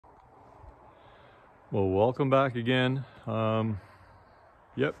Well, welcome back again.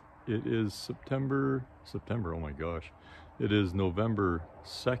 Yep, it is September, oh my gosh. It is November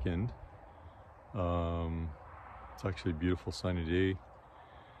 2nd. It's actually a beautiful sunny day.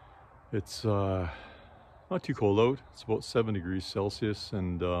 It's not too cold out. It's about 7 degrees Celsius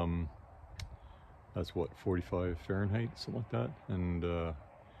and that's what, 45 Fahrenheit, something like that. And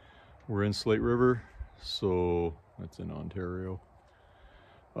we're in Slate River, so that's in Ontario.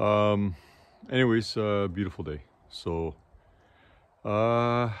 Anyways, beautiful day. So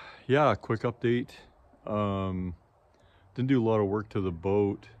yeah, quick update. Didn't do a lot of work to the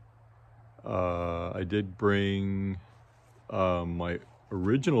boat. I did bring my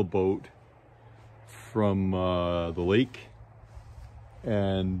original boat from the lake,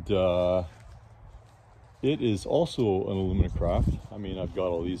 and it is also an Alumacraft. I mean, I've got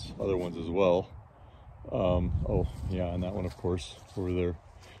all these other ones as well. Oh yeah, and that one of course over there.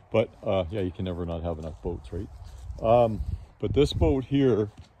 But yeah, you can never not have enough boats, right? But this boat here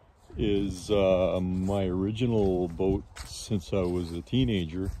is my original boat since I was a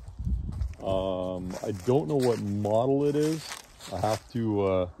teenager. I don't know what model it is. I have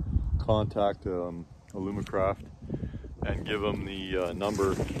to contact Alumacraft and give them the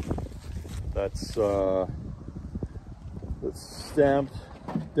number that's stamped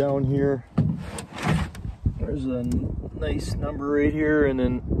down here. There's a nice number right here, and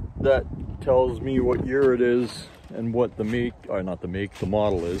then that tells me what year it is and what the make, or not the make, the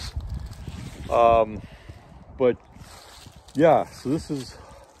model is. But yeah, so this is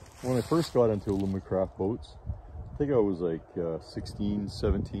when I first got into Alumacraft boats. I think I was like 16,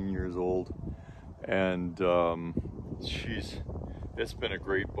 17 years old, and it's been a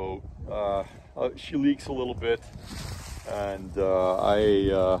great boat. She leaks a little bit, and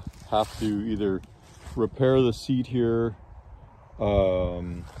I have to either repair the seat here.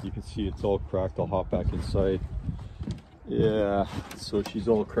 You can see it's all cracked. I'll hop back inside. Yeah, so she's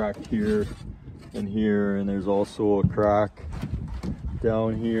all cracked here and here, and there's also a crack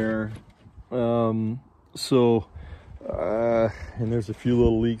down here. And there's a few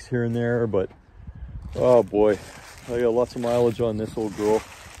little leaks here and there, but oh boy, I got lots of mileage on this old girl.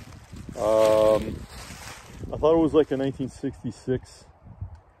 I thought it was like a 1966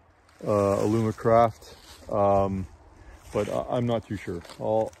 Alumacraft, but I'm not too sure.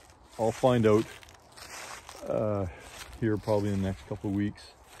 I'll find out here probably in the next couple of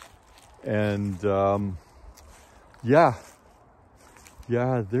weeks. And yeah,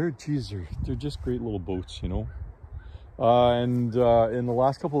 they're just great little boats, you know. And in the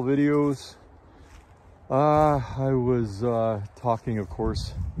last couple of videos, I was talking, of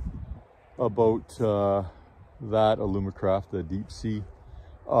course, about that Alumacraft, the deep sea.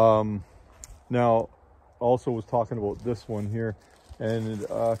 Now, also was talking about this one here, and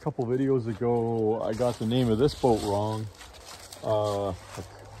a couple videos ago I got the name of this boat wrong. I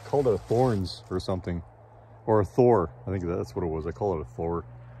called it a Thorns or something, or a Thor. I think that's what it was. I call it a Thor,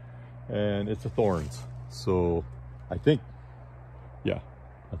 and it's a Thorns. So I think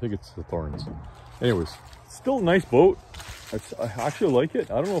it's the Thorns. Anyways, still a nice boat. I actually like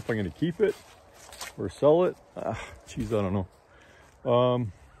it. I don't know if I'm going to keep it or sell it. Geez, I don't know.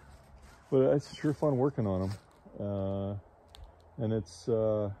 But it's sure fun working on them. And it's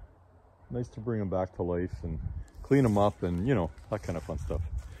nice to bring them back to life and clean them up and, you know, that kind of fun stuff.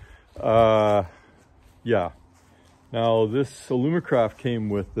 Yeah. Now, this Alumacraft came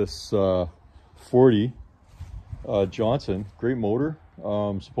with this 40 Johnson. Great motor.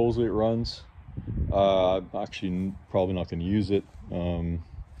 Supposedly it runs. I'm actually probably not going to use it. I don't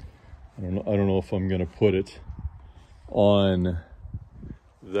know if I'm going to put it on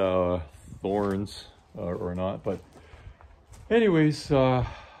the Thorns or not, but anyways,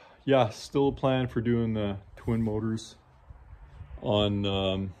 yeah, still a plan for doing the twin motors on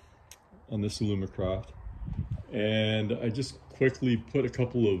this Alumacraft. And I just quickly put a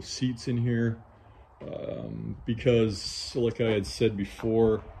couple of seats in here because, like I had said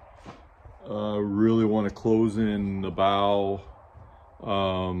before, really want to close in the bow,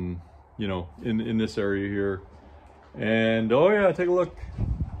 you know, in this area here. And oh yeah, take a look.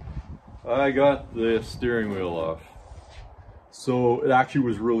 I got the steering wheel off. So it actually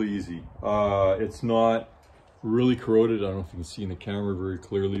was really easy. It's not really corroded. I don't know if you can see in the camera very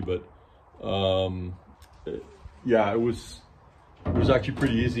clearly, but yeah, it was actually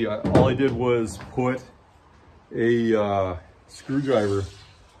pretty easy. All I did was put a screwdriver,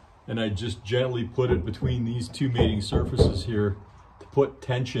 and I just gently put it between these two mating surfaces here to put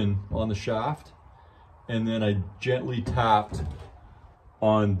tension on the shaft, and then I gently tapped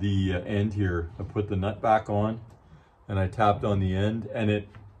on the end here. I put the nut back on and I tapped on the end, and it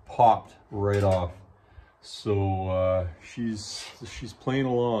popped right off. So she's playing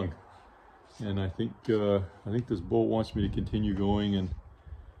along, and I think this boat wants me to continue going, and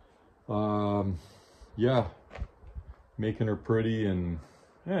yeah, making her pretty and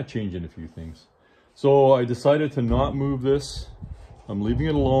changing a few things. So I decided to not move this. I'm leaving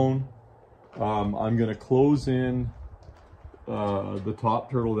it alone. I'm gonna close in the top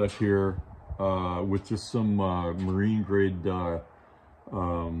turtle deck here with just some marine grade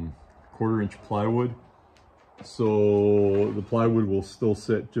 1/4-inch plywood. So the plywood will still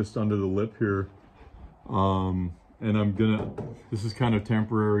sit just under the lip here. And this is kind of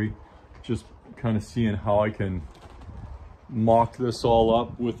temporary, just kind of seeing how I can mock this all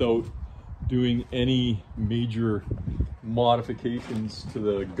up without doing any major modifications to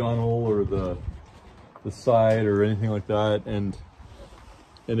the gunnel or the side or anything like that. And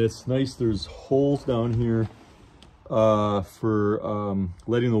it's nice, there's holes down here for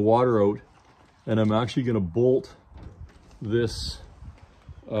letting the water out, and I'm actually going to bolt this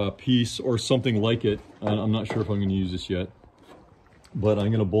piece or something like it. I'm not sure if I'm going to use this yet, but I'm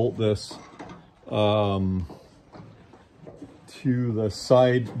going to bolt this to the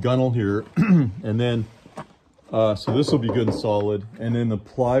side gunnel here, and then so this will be good and solid, and then the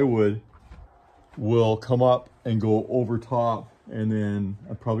plywood will come up and go over top, and then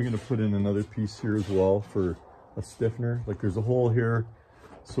I'm probably going to put in another piece here as well for a stiffener. Like there's a hole here,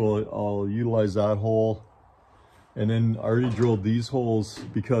 so I'll utilize that hole. And then I already drilled these holes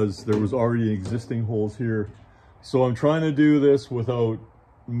because there was already existing holes here, so I'm trying to do this without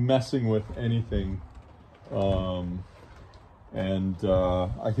messing with anything, and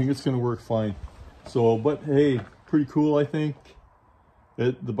I think it's going to work fine. So, but hey, pretty cool. I think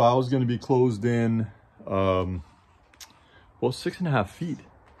the bow is going to be closed in well, 6.5 feet.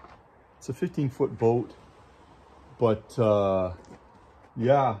 It's a 15-foot boat, but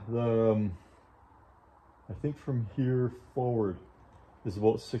yeah, I think from here forward is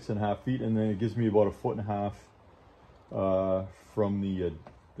about 6.5 feet, and then it gives me about 1.5 feet from the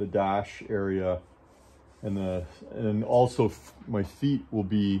dash area, and also my feet will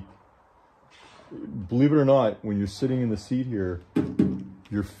be, believe it or not, when you're sitting in the seat here,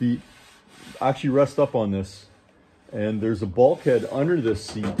 your feet actually rest up on this, and there's a bulkhead under this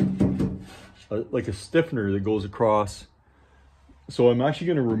seat, like a stiffener that goes across. So I'm actually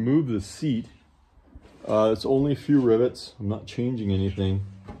going to remove the seat. It's only a few rivets. I'm not changing anything.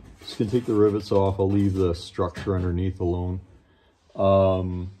 Just gonna take the rivets off. I'll leave the structure underneath alone.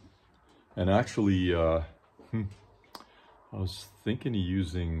 And actually, I was thinking of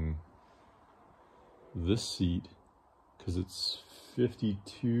using this seat because it's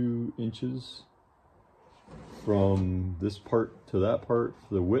 52 inches from this part to that part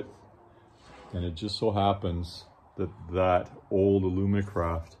for the width, and it just so happens that that old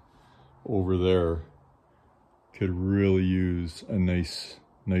Alumacraft over there could really use a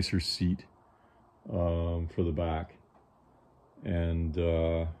nicer seat for the back. And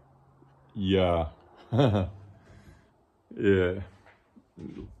yeah, yeah,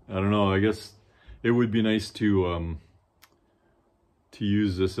 I don't know, I guess it would be nice to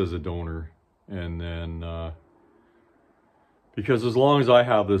use this as a donor, and then because as long as I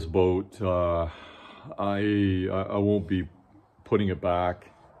have this boat, I won't be putting it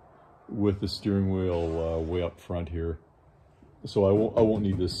back with the steering wheel way up front here, so I won't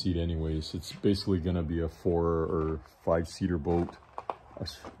need this seat anyways. It's basically going to be a 4 or 5-seater boat,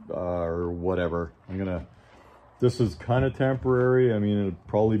 or whatever. This is kind of temporary. I mean, it'll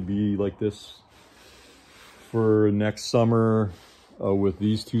probably be like this for next summer with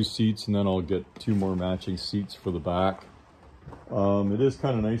these 2 seats, and then I'll get 2 more matching seats for the back. It is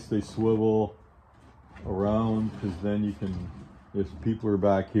kind of nice they swivel around, because then you can, if people are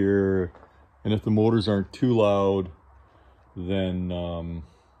back here and if the motors aren't too loud, then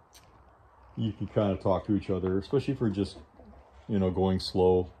you can kind of talk to each other, especially for just, you know, going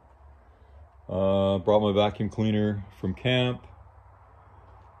slow. Brought my vacuum cleaner from camp.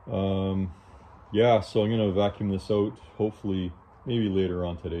 Yeah, so I'm gonna vacuum this out, hopefully maybe later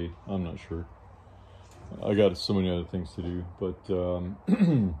on today. I'm not sure, I got so many other things to do, but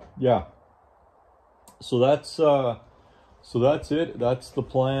yeah, so that's it. That's the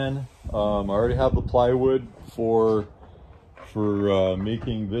plan. I already have the plywood for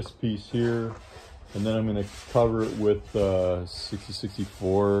making this piece here, and then I'm going to cover it with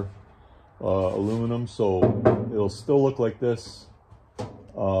 6064 aluminum, so it'll still look like this,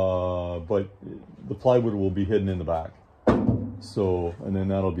 but the plywood will be hidden in the back. So, and then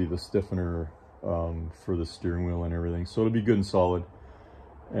that'll be the stiffener for the steering wheel and everything, so it'll be good and solid.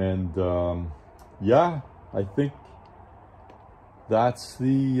 And yeah, I think that's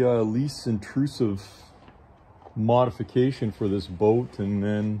the least intrusive modification for this boat, and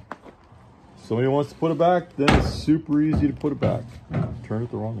then somebody wants to put it back, then it's super easy to put it back. Turn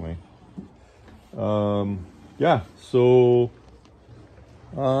it the wrong way. Yeah, so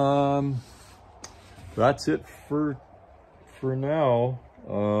that's it for now.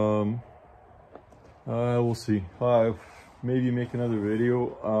 We'll see. Maybe make another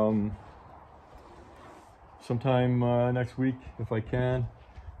video sometime next week if I can.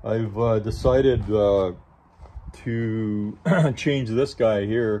 I've decided to change this guy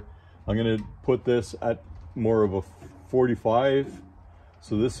here. I'm gonna put this at more of a 45,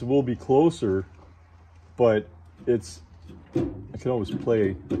 so this will be closer, but I can always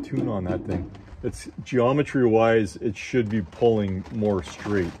play a tune on that thing. It's geometry wise, it should be pulling more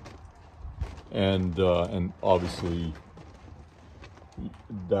straight, and obviously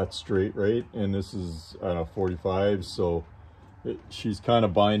that's straight, right? And this is 45, so she's kind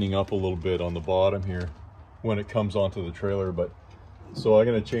of binding up a little bit on the bottom here when it comes onto the trailer. But so I'm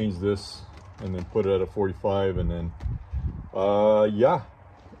gonna change this and then put it at a 45, and then yeah,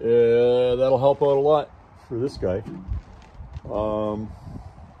 that'll help out a lot for this guy.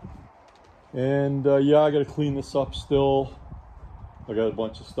 Yeah, I gotta clean this up still. I got a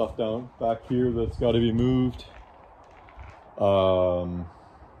bunch of stuff down back here that's got to be moved.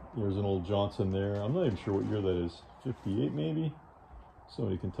 There's an old Johnson there. I'm not even sure what year that is. 58 maybe.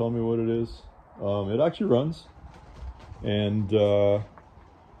 Somebody can tell me what it is. It actually runs. And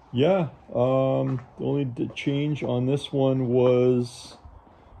yeah, the only change on this one was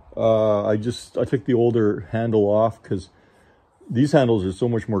I took the older handle off, because these handles are so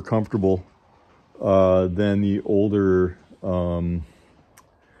much more comfortable than the older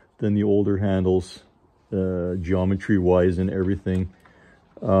handles, geometry wise and everything,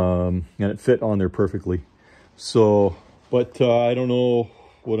 and it fit on there perfectly. So, but I don't know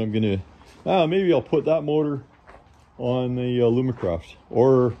what I'm gonna, maybe I'll put that motor on the Alumacraft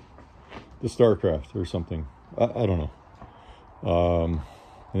or the Starcraft or something. I don't know.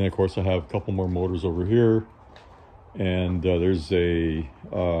 And then of course I have a couple more motors over here, and there's a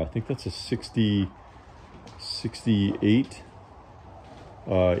I think that's a 68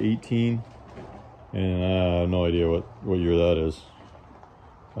 18, and I have no idea what year that is,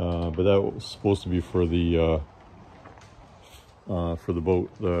 but that was supposed to be for the boat,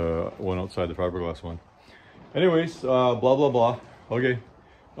 the one outside the fiberglass one. Anyways, blah blah blah. Okay,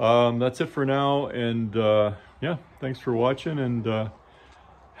 that's it for now, and yeah, thanks for watching, and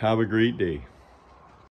have a great day.